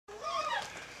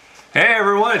Hey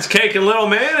everyone, it's Cake and Little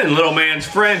Man and Little Man's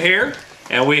friend here,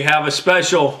 and we have a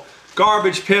special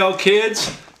Garbage Pail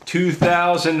Kids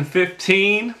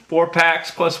 2015 4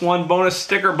 packs plus 1 bonus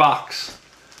sticker box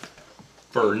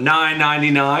for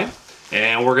 $9.99,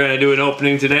 and we're going to do an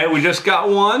opening today. We just got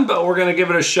one, but we're going to give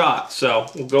it a shot, so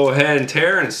we'll go ahead and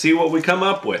tear and see what we come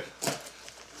up with.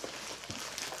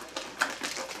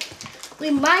 We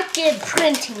might get a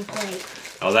printing plate.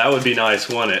 Oh, that would be nice,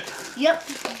 wouldn't it? Yep.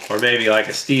 Or maybe like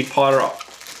a Steve Potter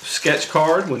sketch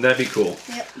card. Wouldn't that be cool?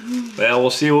 Yep. Well, we'll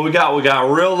see what we got. We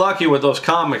got real lucky with those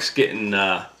comics getting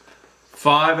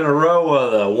 5 in a row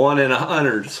of the 1 in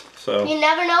 100s. So you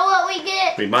never know what we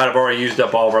get. We might have already used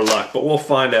up all of our luck, but we'll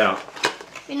find out.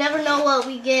 You never know what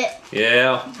we get.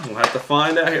 Yeah, we'll have to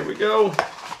find out. Here we go.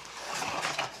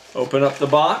 Open up the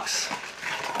box.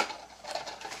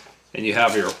 And you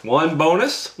have your 1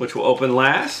 bonus, which will open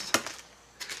last.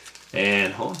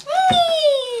 And hold on.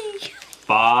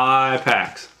 5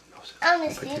 packs. I'm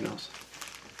gonna see.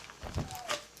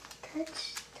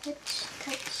 Touch.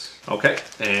 Okay,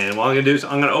 and what I'm gonna do is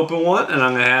I'm gonna open one, and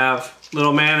I'm gonna have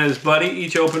Little Man and his buddy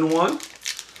each open one.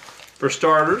 For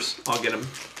starters, I'll get them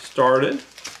started.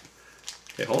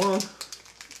 Okay, hold on.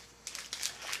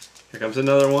 Here comes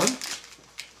another one.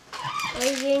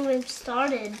 We're getting them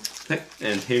started. Okay,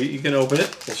 and here you can open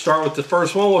it. We'll start with the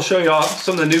first one. We'll show you all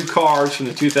some of the new cards from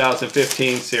the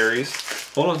 2015 series.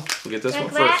 Hold on, we'll get this one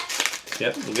first.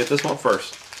 Yep, we'll get this one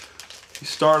first. You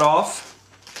start off,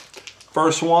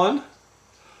 first one,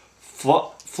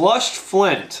 Flushed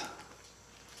Flint.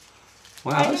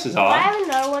 Wow, this is odd. I have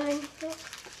another one in here.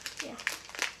 Yeah.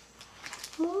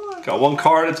 More. Got one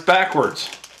card that's backwards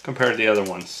compared to the other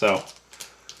ones. So,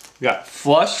 we got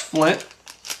Flushed Flint.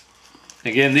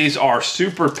 Again, these are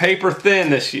super paper thin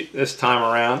this time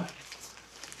around.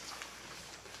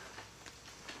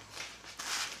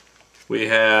 We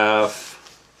have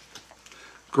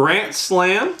Grant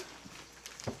Slam,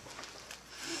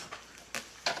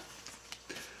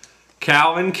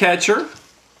 Calvin Catcher,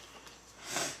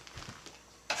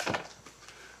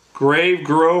 Grave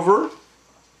Grover,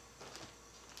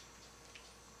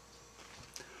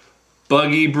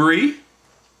 Buggy Bree,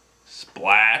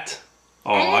 Splat.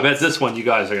 Oh, I bet this one you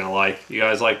guys are going to like. You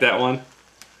guys like that one?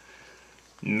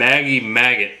 Maggie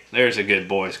Maggot. There's a good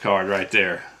boys card right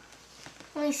there.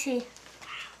 Let me see.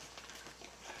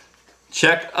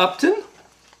 Check Upton.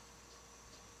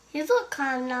 These look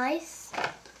kind of nice.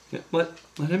 Yeah, let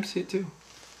him see it too.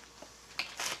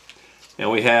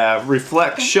 And we have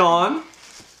Reflect Sean.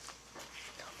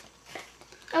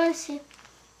 I want to see.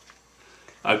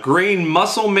 A Green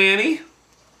Muscle Manny.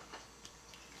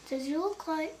 Does he look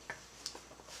like?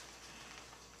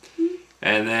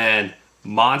 And then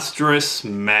Monstrous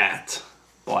Matt.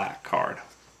 Black card.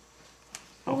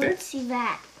 Okay. Let's see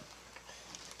that.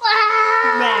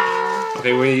 Wow.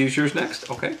 Okay, we're going to use yours next.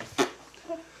 Okay.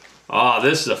 Oh,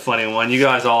 this is a funny one. You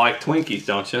guys all like Twinkies,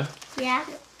 don't you? Yeah.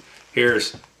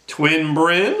 Here's Twin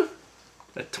Bryn.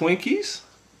 The Twinkies.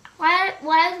 Why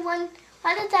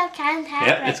does that cat in the hat?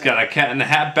 Yep, right it's got a cat in the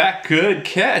hat back. Good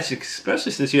catch,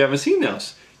 especially since you haven't seen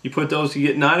those. You put those, you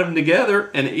get 9 of them together,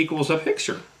 and it equals a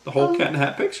picture. The whole cat in the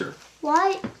hat picture.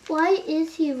 Why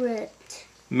is he ripped?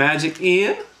 Magic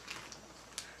Ian.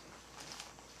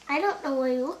 I don't know what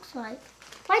he looks like.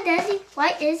 Why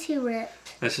is he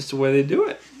ripped? That's just the way they do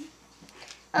it.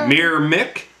 Mirror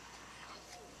Mick.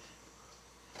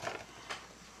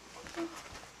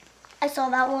 I saw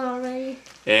that one already.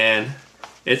 And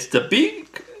it's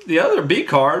the other B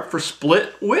card for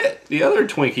Split Wit, the other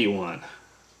Twinkie one.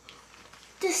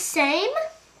 The same?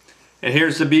 And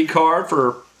here's the B card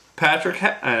for Patrick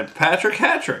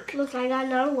Hattrick. Looks like I got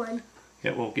another one.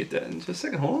 Yeah, we'll get that in just a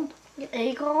second. Hold on. Get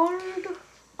A card.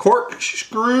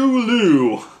 Corkscrew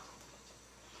Lou.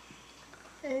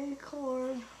 A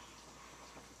card.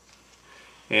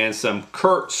 And some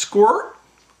Kurt Squirt.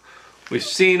 We've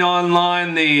seen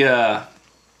online the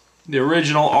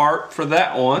original art for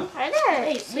that one.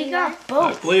 We got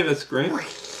both. I believe it's green.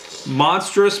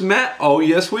 Monstrous Matt. Oh,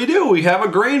 yes, we do. We have a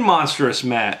green Monstrous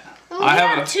Matt. I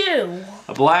have 2.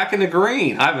 A black and a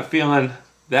green. I have a feeling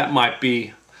that might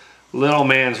be Little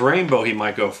Man's rainbow he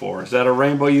might go for. Is that a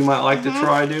rainbow you might like to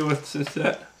try do with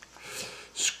that?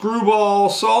 Screwball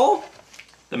Saul.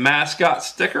 The mascot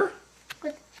sticker.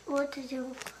 What to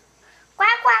do?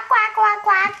 Quack, quack, quack, quack,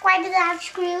 quack. Why does it have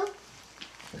screw?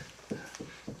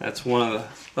 That's one of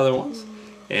the other ones.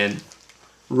 And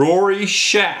Rory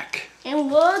Shack. And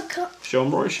look. Show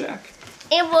him Rory Shack.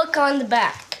 And look on the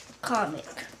back comic.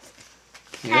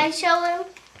 Yep. Can I show him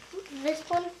this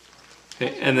one?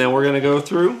 Okay, and then we're going to go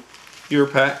through your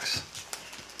packs.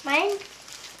 Mine?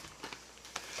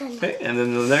 Okay, and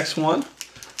then the next one,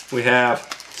 We have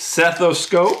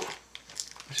stethoscope,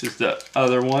 which is the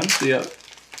other one. The other.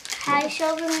 Can I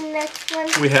show them the next one?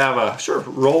 We have a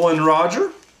Roland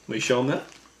Roger. We show them that.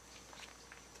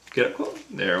 Get it close.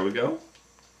 There we go.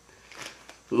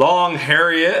 Long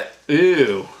Harriet.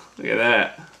 Ooh, look at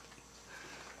that.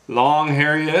 Long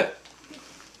Harriet.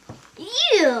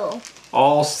 Ew.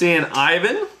 All Seeing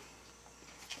Ivan.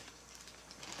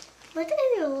 What does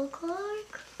it look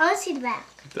like? I want to see the back.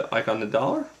 Like on the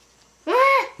dollar?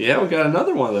 Yeah, we got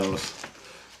another one of those.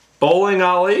 Bowling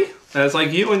Alley. That's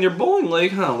like you and your bowling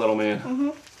league, huh, little man? Mm-hmm.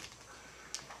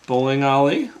 Bowling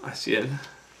Alley. I see it.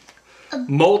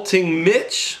 Molting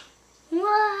Mitch.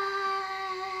 What?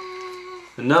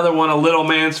 Another one of little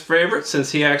man's favorites,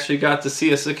 since he actually got to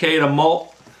see a cicada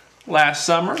molt last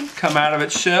summer come out of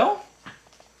its shell.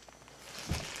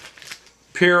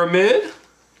 Pyramid.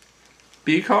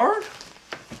 B card.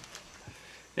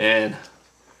 And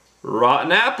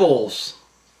Rotten Apples.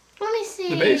 Let me see.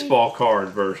 The baseball card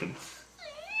version.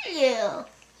 Ew.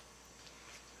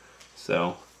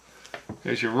 So,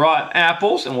 there's your Rotten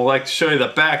Apples, and we'll like to show you the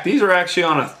back. These are actually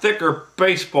on a thicker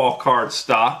baseball card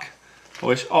stock. I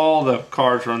wish all the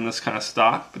cards were on this kind of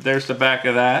stock, but there's the back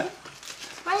of that.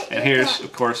 And here's,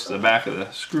 of course, the back of the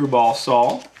screwball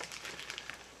saw.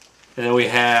 And then we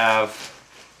have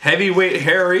Heavyweight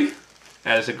Harry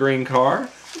as a green card.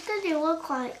 What does it look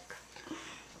like?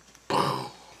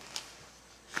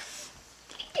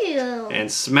 Ew.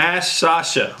 And Smash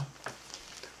Sasha.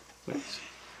 Which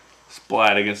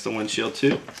splat against the windshield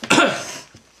too.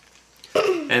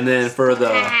 And then for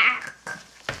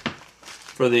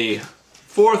the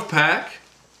fourth pack,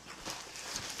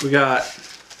 we got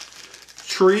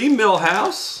Tree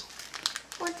Millhouse.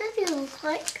 What does he look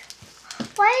like?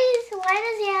 Why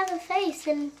does he have a face?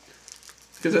 And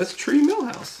because that's Tree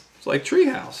Millhouse. It's like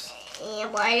Treehouse.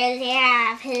 and why does he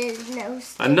have his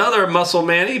nose? Another Muscle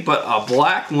Manny, but a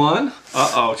black one.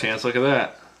 Uh-oh, Chance, look at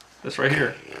that. That's right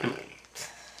here.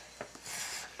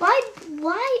 Why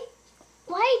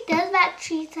does that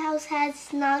treehouse have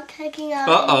snot kicking out?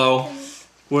 Uh-oh.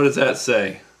 What does that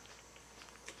say?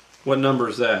 What number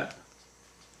is that?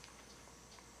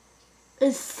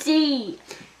 A C.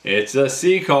 It's a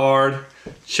C card.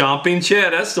 Chomping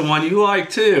Chad. That's the one you like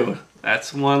too.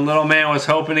 That's one little man was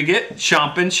hoping to get.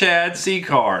 Chomping Chad C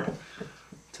card.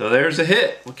 So there's a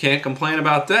hit. We can't complain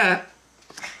about that.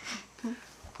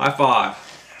 High five.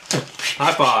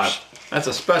 High five. That's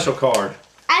a special card.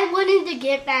 I wanted to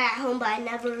get that at home, but I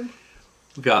never.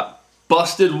 We got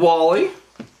Busted Wally.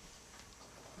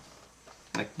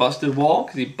 Like Busted Wall,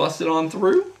 because he busted on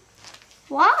through.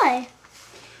 Why?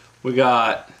 We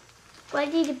got Why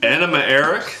did you? Enema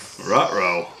Eric.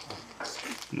 Ruh-roh.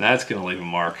 And that's going to leave a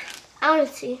mark. I want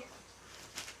to see.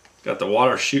 Got the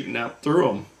water shooting out through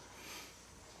him.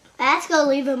 That's going to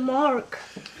leave a mark.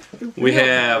 We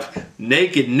have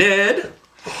Naked Ned.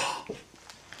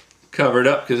 Covered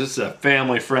up because it's a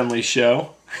family-friendly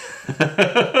show. You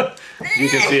can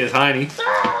see his hiney.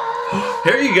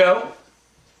 Here you go.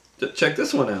 Check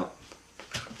this one out.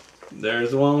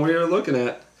 There's the one we were looking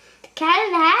at. Cat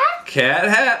and hat? Cat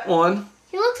hat one.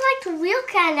 He looks like the real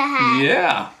kind of hat.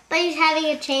 Yeah. But he's having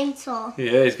a chainsaw.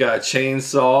 Yeah, he's got a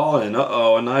chainsaw and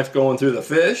uh-oh, a knife going through the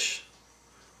fish.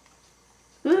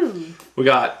 We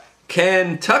got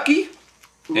Kentucky.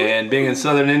 And being in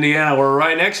southern Indiana, we're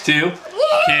right next to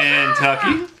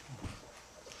Kentucky.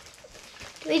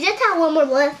 We just have one more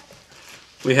left.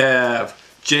 We have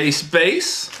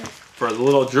J-Space for the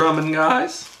little drumming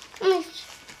guys.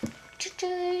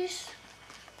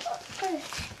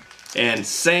 And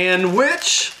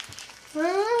Sandwich.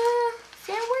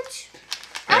 Sandwich?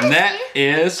 And that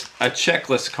is a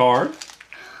checklist card.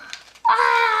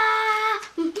 Ah!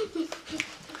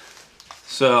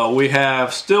 So we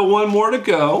have still one more to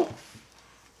go.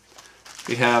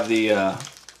 We have the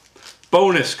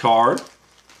bonus card.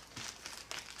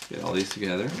 Get all these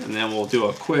together. And then we'll do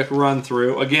a quick run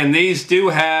through. Again, these do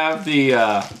have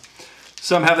the,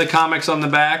 some have the comics on the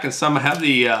back and some have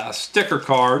the sticker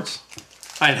cards.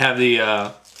 I have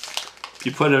the,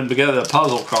 you put them together, the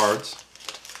puzzle cards.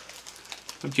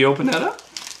 Did you open that up?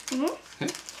 Mm-hmm.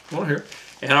 Okay, over here.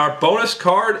 And our bonus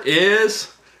card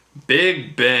is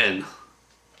Big Ben.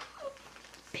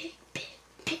 Big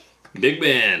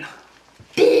Ben.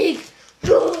 Big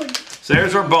Ben. So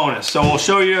there's our bonus. So we'll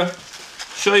show you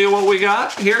what we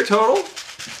got here total.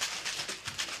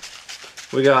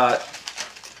 We got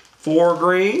 4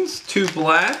 greens, 2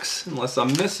 blacks, unless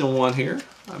I'm missing one here.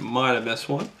 I might have missed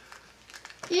one.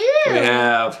 Yeah. We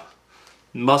have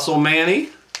Muscle Manny.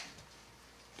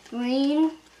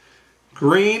 Green.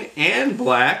 Green and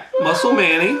black Muscle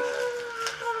Manny.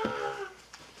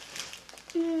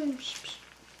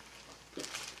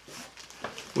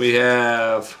 We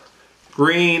have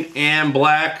green and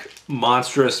black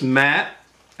monstrous matte.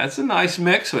 That's a nice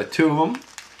mix with 2 of them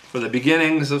for the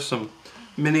beginnings of some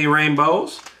mini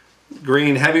rainbows.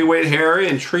 Green heavyweight Harry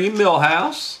and Tree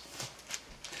Millhouse.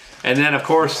 And then of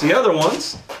course the other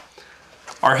ones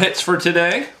are hits for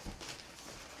today.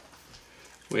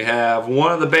 We have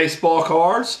one of the baseball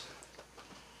cards,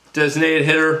 designated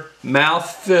hitter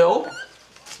Mouth Phil.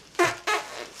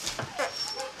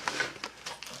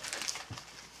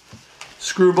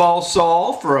 Screwball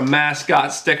Saul for a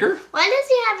mascot sticker. Why does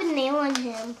he have a name on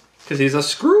him? Because he's a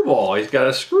screwball. He's got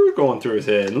a screw going through his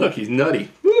head. And look, he's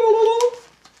nutty.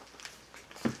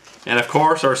 And of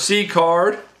course our C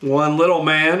card, one little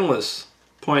man was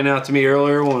pointing out to me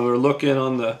earlier when we were looking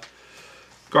on the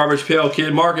Garbage Pail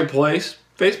Kid Marketplace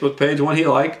Facebook page, one he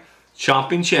liked,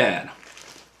 Chomping Chad.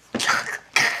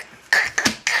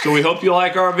 So we hope you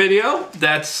like our video.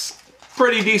 That's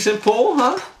pretty decent pull,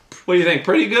 huh? What do you think?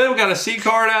 Pretty good? We got a C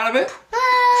card out of it.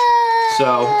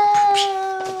 So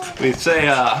we'd say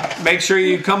make sure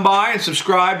you come by and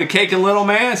subscribe to Cake and Little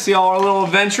Man and see all our little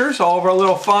adventures, all of our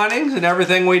little findings and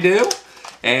everything we do.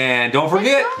 And don't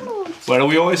forget, what do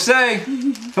we always say?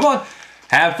 Come on,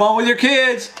 have fun with your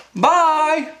kids.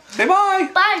 Bye. Say bye.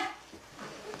 Bye.